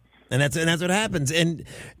organic. And that's what happens. And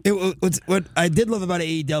what I did love about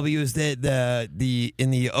AEW is that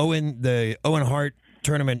the Owen Hart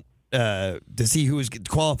tournament to see who was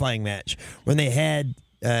qualifying match when they had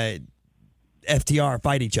FTR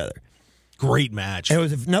fight each other. Great match. And it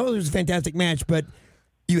was a fantastic match, but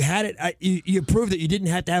you had it. You proved that you didn't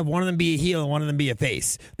have to have one of them be a heel and one of them be a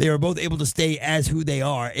face. They were both able to stay as who they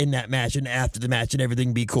are in that match and after the match and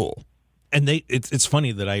everything be cool. And it's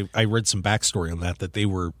funny that I read some backstory on that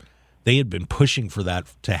they had been pushing for that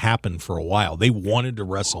to happen for a while. They wanted to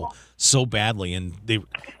wrestle so badly, and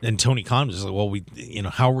Tony Khan was like, "Well,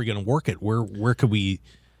 how are we going to work it? Where could we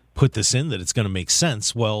put this in that it's going to make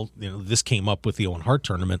sense?" Well, this came up with the Owen Hart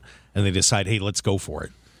tournament, and they decided, "Hey, let's go for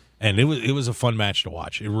it." And it was a fun match to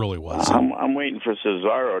watch. It really was. I'm waiting for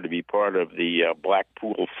Cesaro to be part of the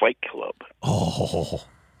Blackpool Fight Club. Oh,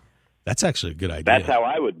 that's actually a good idea. That's how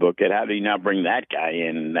I would book it. How do you not bring that guy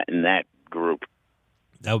in that group?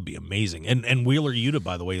 That would be amazing. And Wheeler Yuta,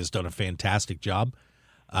 by the way, has done a fantastic job.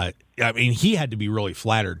 I mean, he had to be really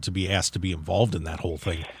flattered to be asked to be involved in that whole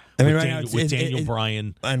thing. I mean, with Daniel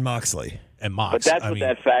Bryan and Moxley. And Mox. But that's what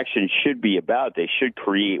that faction should be about. They should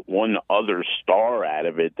create one other star out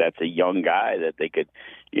of it that's a young guy that they could,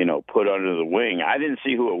 put under the wing. I didn't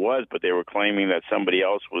see who it was, but they were claiming that somebody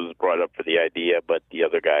else was brought up for the idea, but the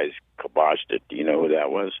other guys kiboshed it. Do you know who that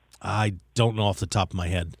was? I don't know off the top of my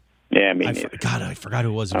head. Yeah, I forgot who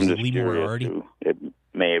it was. It was Lee Moriarty. It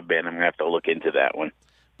may have been. I'm going to have to look into that one.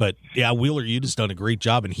 But, yeah, Wheeler Yuta's done a great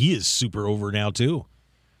job, and he is super over now, too.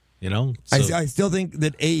 So. I still think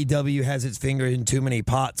that AEW has its finger in too many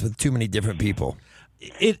pots with too many different people.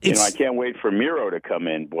 I can't wait for Miro to come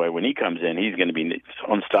in. Boy, when he comes in, he's going to be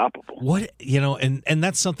unstoppable. And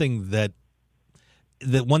that's something that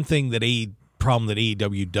one thing problem that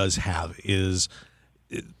AEW does have is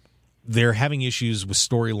they're having issues with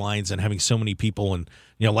storylines and having so many people. And,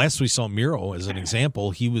 last we saw Miro as an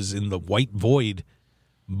example, he was in the White Void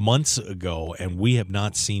months ago, and we have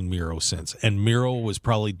not seen Miro since. And Miro was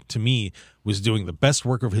probably, to me, was doing the best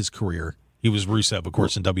work of his career. He was Rusev, of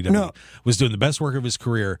course, in WWE. Was doing the best work of his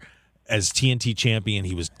career as TNT champion.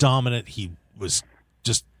 He was dominant. He was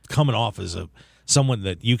just coming off as someone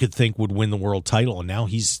that you could think would win the world title, and now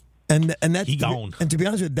he's gone. And to be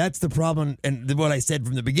honest with you, that's the problem, and what I said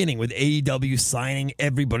from the beginning with AEW signing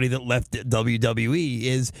everybody that left WWE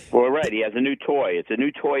is... Well, right, he has a new toy. It's a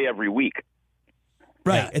new toy every week.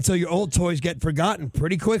 Right, yeah. And so your old toys get forgotten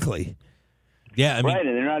pretty quickly. Yeah, I mean, right,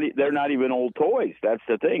 and they're not even old toys. That's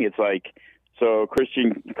the thing. It's like, so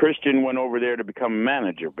Christian went over there to become a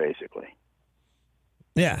manager, basically.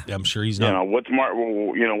 Yeah, I'm sure he's not. What's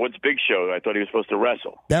Big Show? I thought he was supposed to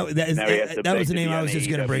wrestle. That was the name I was just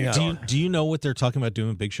going to bring up. Do you know what they're talking about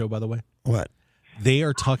doing Big Show, by the way? What? They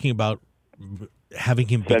are talking about having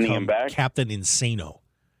him become Captain Insano.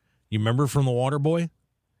 You remember from The Waterboy?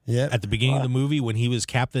 Yeah. At the beginning of the movie, when he was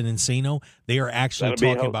Captain Insano, they are actually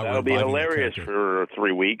talking about that'll be hilarious for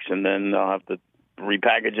 3 weeks, and then they'll have to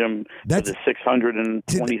repackage him for the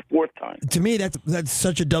 624th time. To me, that's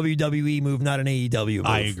such a WWE move, not an AEW move.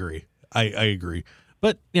 I agree. I agree.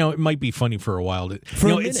 But it might be funny for a while.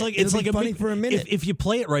 It's like funny for a minute. If you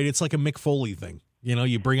play it right, it's like a Mick Foley thing.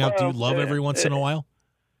 You bring out Dude Love every once in a while.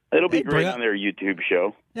 It'll be great on their YouTube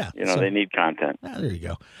show. Yeah, they need content. There you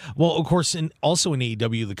go. Well, of course, also in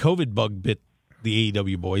AEW, the COVID bug bit the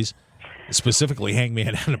AEW boys. Specifically,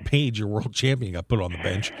 Hangman Adam Page, your world champion, got put on the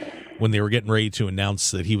bench when they were getting ready to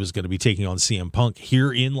announce that he was going to be taking on CM Punk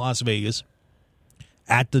here in Las Vegas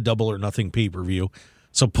at the Double or Nothing pay-per-view.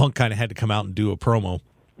 So Punk kind of had to come out and do a promo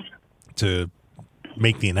to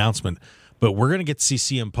make the announcement. But we're going to get to see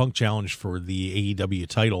CM Punk challenge for the AEW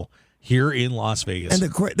title here in Las Vegas. And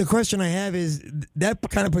the question I have is, that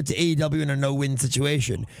kind of puts AEW in a no-win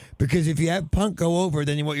situation. Because if you have Punk go over,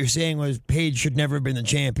 then what you're saying was Page should never have been the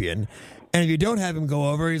champion. And if you don't have him go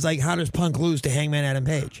over, he's like, how does Punk lose to Hangman Adam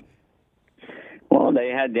Page? Well, they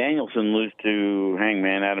had Danielson lose to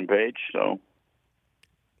Hangman Adam Page, so...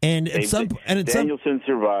 Danielson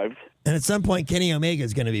survived. And at some point, Kenny Omega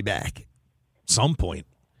is going to be back. Some point.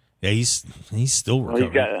 Yeah, he's still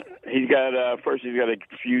recovering. Well, he's got to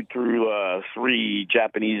feud through 3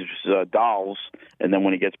 Japanese dolls, and then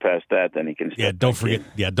when he gets past that, then he can. Don't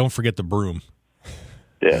forget the broom.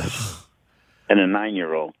 Yeah, and a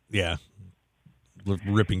 9-year-old. Yeah,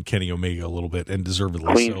 ripping Kenny Omega a little bit, and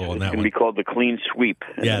deservedly so on that one. It's going to be called the clean sweep.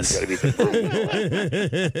 Yes.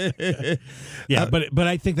 Yeah, but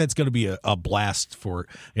I think that's going to be a blast for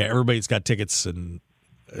everybody's got tickets and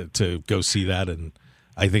to go see that, and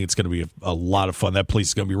I think it's going to be a lot of fun. That place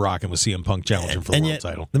is going to be rocking with CM Punk challenging for the world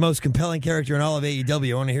title. The most compelling character in all of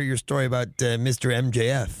AEW. I want to hear your story about Mr.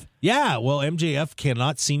 MJF. Yeah, well, MJF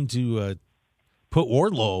cannot seem to put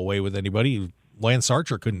Wardlow away with anybody. Lance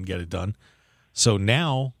Archer couldn't get it done. So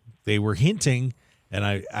now they were hinting, and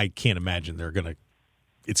I can't imagine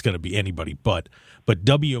it's going to be anybody but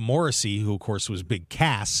W. Morrissey, who, of course, was Big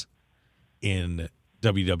Cass in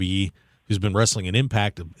WWE, who's been wrestling in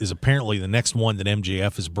Impact, is apparently the next one that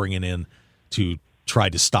MJF is bringing in to try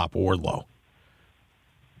to stop Wardlow.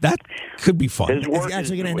 That could be fun. It's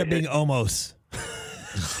actually going to end up being Omos.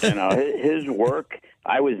 His work,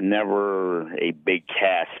 I was never a big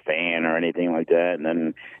Cass fan or anything like that. And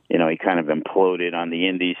then, he kind of imploded on the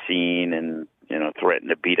indie scene and, threatened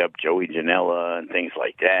to beat up Joey Janela and things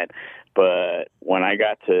like that. But when I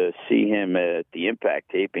got to see him at the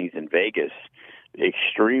Impact tapings in Vegas,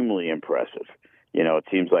 extremely impressive. It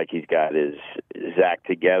seems like he's got his act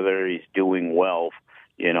together. He's doing well,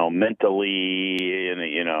 mentally,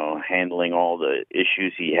 and handling all the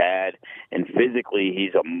issues he had, and physically,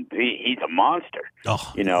 he's a monster.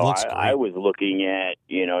 Oh, I was looking at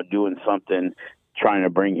doing something, trying to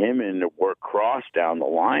bring him in to work Cross down the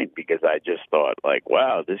line, because I just thought, like,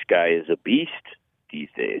 wow, this guy is a beast these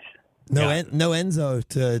days. No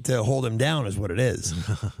Enzo to hold him down is what it is.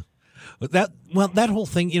 That whole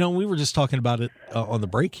thing, we were just talking about it on the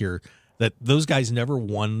break here, that those guys never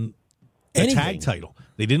won a tag title.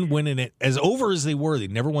 They didn't win in it. As over as they were, they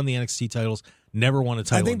never won the NXT titles, never won a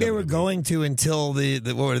title. I think they were going to until the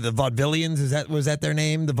Vaudevillians, was that their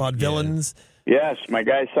name? The Vaudevillains? Yeah. Yes, my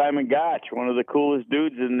guy Simon Gotch, one of the coolest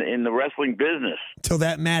dudes in the wrestling business. Till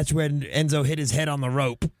that match when Enzo hit his head on the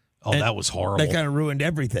rope. Oh, that was horrible. That kind of ruined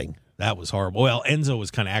everything. That was horrible. Well, Enzo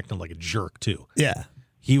was kind of acting like a jerk, too. Yeah.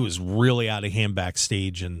 He was really out of hand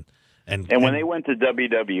backstage, and when they went to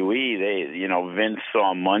WWE, they Vince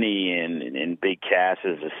saw money in Big Cass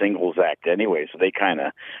as a singles act anyway, so they kind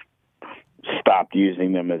of stopped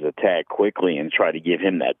using them as a tag quickly and tried to give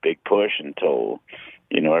him that big push until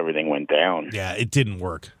everything went down. Yeah, it didn't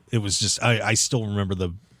work. It was just I still remember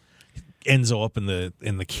the Enzo up in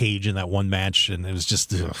the cage in that one match, and it was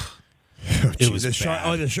just. It was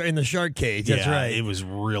bad. In the shark cage. That's right. It was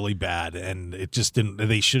really bad, and it just didn't.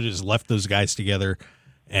 They should have just left those guys together,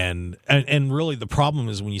 and really the problem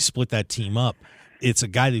is when you split that team up, it's a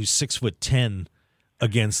guy who's 6'10"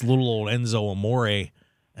 against little old Enzo Amore, and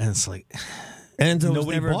it's like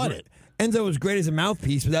nobody bought it. Enzo was great as a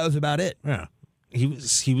mouthpiece, but that was about it. Yeah, he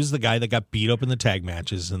was the guy that got beat up in the tag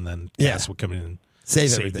matches, and then Cass would come in and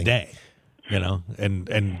save the day.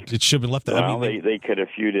 And it should have been left. Well, they could have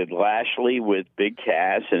feuded Lashley with Big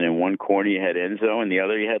Cass, and in one corner you had Enzo, and the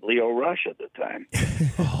other you had Leo Rush at the time.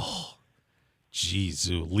 Oh, jeez,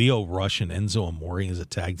 Leo Rush and Enzo Amore as a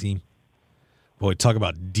tag team. Boy, talk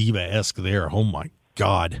about diva-esque there. Oh my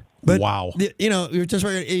God! But, wow. We were just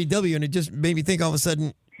talking about AEW, and it just made me think all of a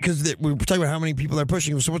sudden, because we were talking about how many people are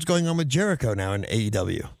pushing. So what's going on with Jericho now in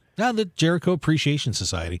AEW? Now the Jericho Appreciation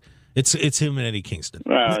Society. It's him and Eddie Kingston.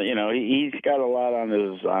 Well, he's got a lot on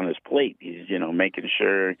his plate. He's making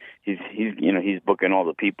sure he's booking all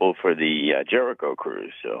the people for the Jericho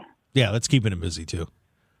cruise. So yeah, that's keeping him busy too.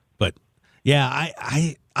 But yeah,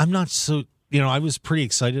 I'm not so I was pretty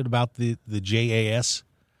excited about the JAS,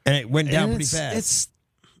 and it went down pretty fast.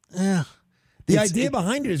 The idea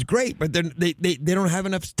behind it is great, but they don't have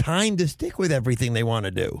enough time to stick with everything they want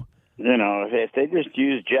to do. If they just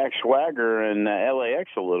use Jack Swagger and LAX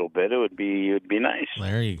a little bit, it would be nice.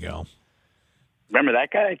 There you go. Remember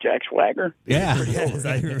that guy, Jack Swagger? Yeah. Yes,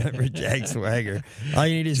 I remember Jack Swagger. All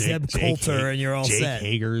you need is Zeb Coulter, and you're all set. Jake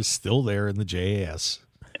Hager is still there in the JAS.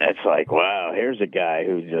 it's like, wow, here's a guy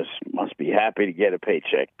who just must be happy to get a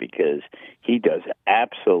paycheck because he does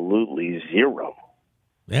absolutely zero.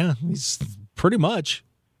 Yeah, he's pretty much.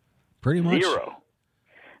 Zero.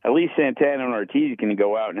 At least Santana and Ortiz can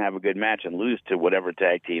go out and have a good match and lose to whatever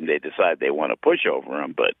tag team they decide they want to push over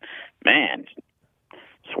him. But, man,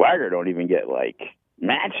 Swagger don't even get,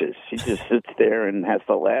 matches. He just sits there and has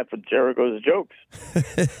to laugh at Jericho's jokes.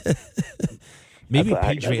 Maybe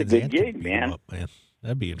Paige Van Zandt gig, could man. Up, man.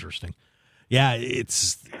 That'd be interesting. Yeah,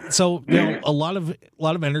 it's so a lot of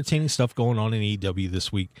entertaining stuff going on in AEW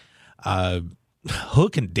this week.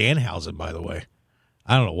 Hook and Danhausen, by the way.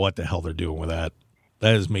 I don't know what the hell they're doing with that.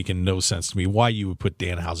 That is making no sense to me. Why you would put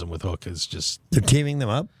Danhausen with Hook is just... They're teaming them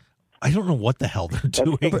up? I don't know what the hell they're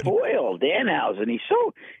doing. That's the foil, Danhausen.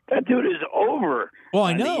 That dude is over. Well,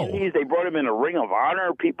 I know. They brought him in a Ring of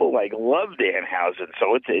Honor. People love Danhausen.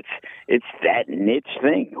 So it's that niche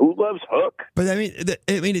thing. Who loves Hook? But I mean,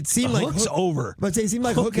 it seemed like Hook's over. But it seemed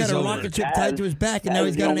like Hook had a rocket ship tied to his back, and now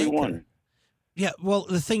he's got an apron. Yeah. Well,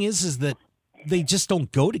 the thing is that they just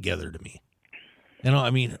don't go together to me. You know,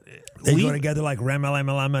 I mean, they go together like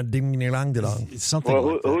Ramalama Ding Dong Dong. Something.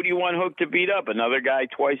 Well, like that. who do you want Hook to beat up? Another guy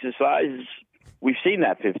twice his size? We've seen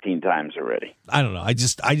that 15 times already. I don't know. I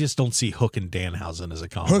just don't see Hook and Danhausen as a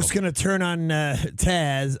combo. Hook's going to turn on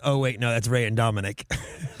Taz. Oh wait, no, that's Ray and Dominic.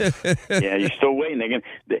 Yeah, you're still waiting.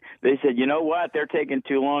 They said, you know what? They're taking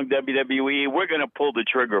too long. WWE. We're going to pull the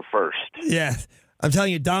trigger first. Yeah, I'm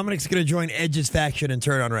telling you, Dominic's going to join Edge's faction and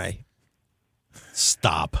turn on Ray.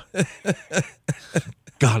 Stop.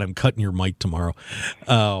 God, I'm cutting your mic tomorrow.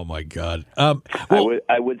 Oh, my God. I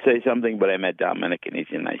would say something, but I met Dominic, and he's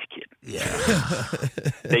a nice kid. Yeah.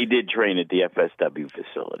 They did train at the FSW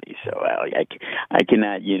facility, so I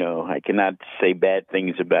cannot say bad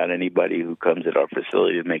things about anybody who comes at our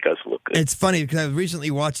facility to make us look good. It's funny because I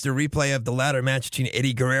recently watched a replay of the ladder match between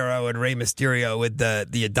Eddie Guerrero and Rey Mysterio with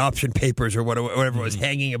the adoption papers or whatever was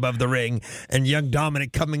hanging above the ring, and young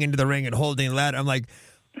Dominic coming into the ring and holding the ladder. I'm like,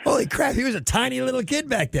 holy crap, he was a tiny little kid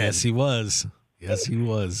back then. Yes, he was.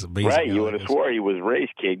 Amazing. Right, you would have swore he was Ray's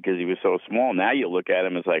kid because he was so small. Now you look at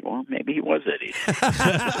him, it's like, well, maybe he was Eddie.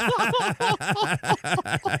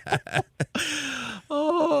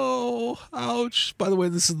 Oh, ouch. By the way,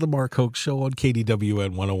 this is the Mark Hoke Show on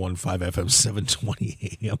KDWN 101.5 FM,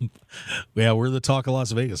 720 AM. Yeah, we're the talk of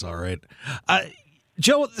Las Vegas, all right.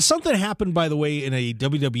 Joe, something happened, by the way, in a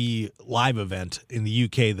WWE live event in the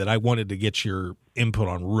UK that I wanted to get your input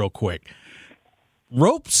on real quick.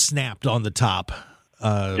 Rope snapped on the top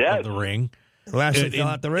of the ring. Lashley fell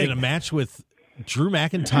out the ring. In a match with Drew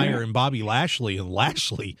McIntyre and Bobby Lashley. And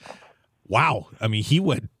Lashley, wow. I mean, he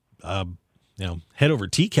went head over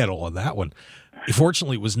tea kettle on that one.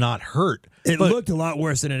 Fortunately, was not hurt. It looked a lot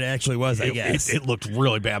worse than it actually was, I guess. It looked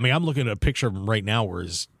really bad. I mean, I'm looking at a picture of him right now where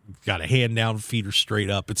he's got a hand down, feet are straight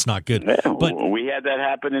up. It's not good. Yeah, but we had that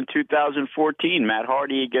happen in 2014, Matt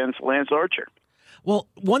Hardy against Lance Archer. Well,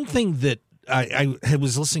 one thing that I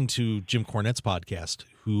was listening to Jim Cornette's podcast,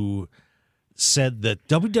 who said that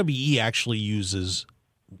WWE actually uses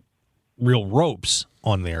real ropes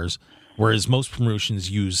on theirs, whereas most promotions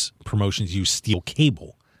use steel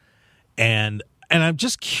cable. And I'm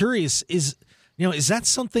just curious, is that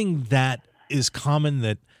something that is common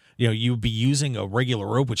that you'd be using a regular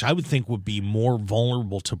rope, which I would think would be more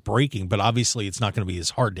vulnerable to breaking, but obviously it's not going to be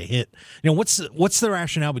as hard to hit. What's the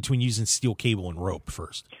rationale between using steel cable and rope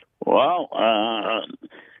first? Well,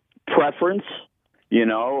 preference.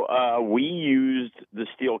 We used the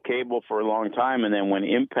steel cable for a long time, and then when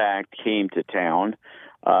Impact came to town,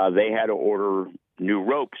 they had to order new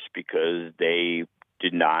ropes because they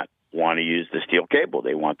did not want to use the steel cable.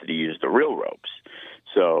 They wanted to use the real ropes.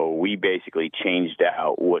 So we basically changed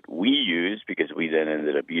out what we used because we then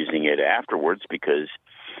ended up using it afterwards because,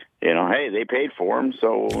 hey, they paid for them,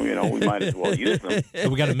 so, we might as well use them.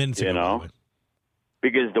 We got a minute to go.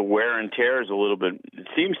 Because the wear and tear is a little bit, it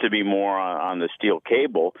seems to be more on the steel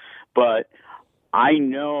cable. But I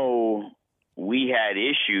know we had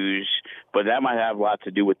issues, but that might have a lot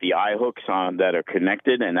to do with the eye hooks on that are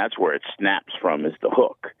connected, and that's where it snaps from is the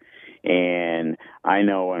hook. And I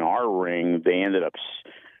know in our ring, they ended up,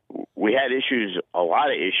 we had a lot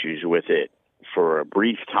of issues with it for a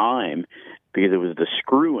brief time because it was the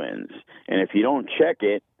screw ends. And if you don't check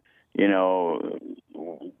it,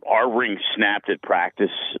 our ring snapped at practice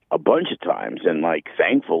a bunch of times. And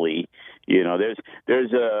thankfully, there's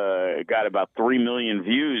got about 3 million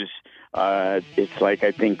views. It's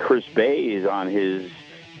I think Chris Bay is on his,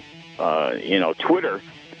 Twitter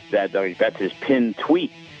that's his pinned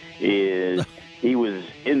tweet. Is he was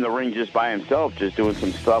in the ring just by himself, just doing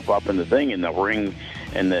some stuff up in the thing, and the ring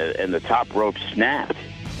and the top rope snapped,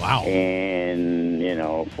 Wow. And,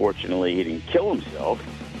 fortunately he didn't kill himself.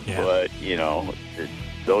 Yeah. But,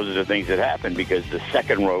 those are the things that happen because the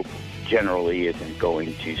second rope generally isn't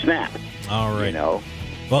going to snap. All right. Well,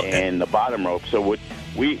 and the bottom rope. So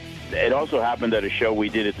it also happened at a show we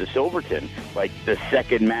did at the Silverton, like the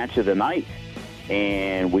second match of the night.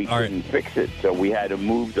 And we couldn't fix it, so we had to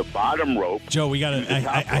move the bottom rope. Joe, we got to.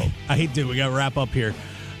 I hate to. We got to wrap up here.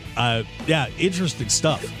 Interesting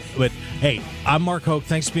stuff. But hey, I'm Mark Hoke.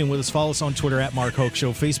 Thanks for being with us. Follow us on Twitter at Mark Hoke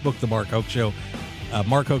Show, Facebook The Mark Hoke Show,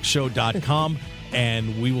 MarkHokeShow.com,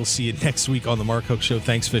 and we will see you next week on the Mark Hoke Show.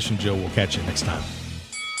 Thanks, Fish and Joe. We'll catch you next time.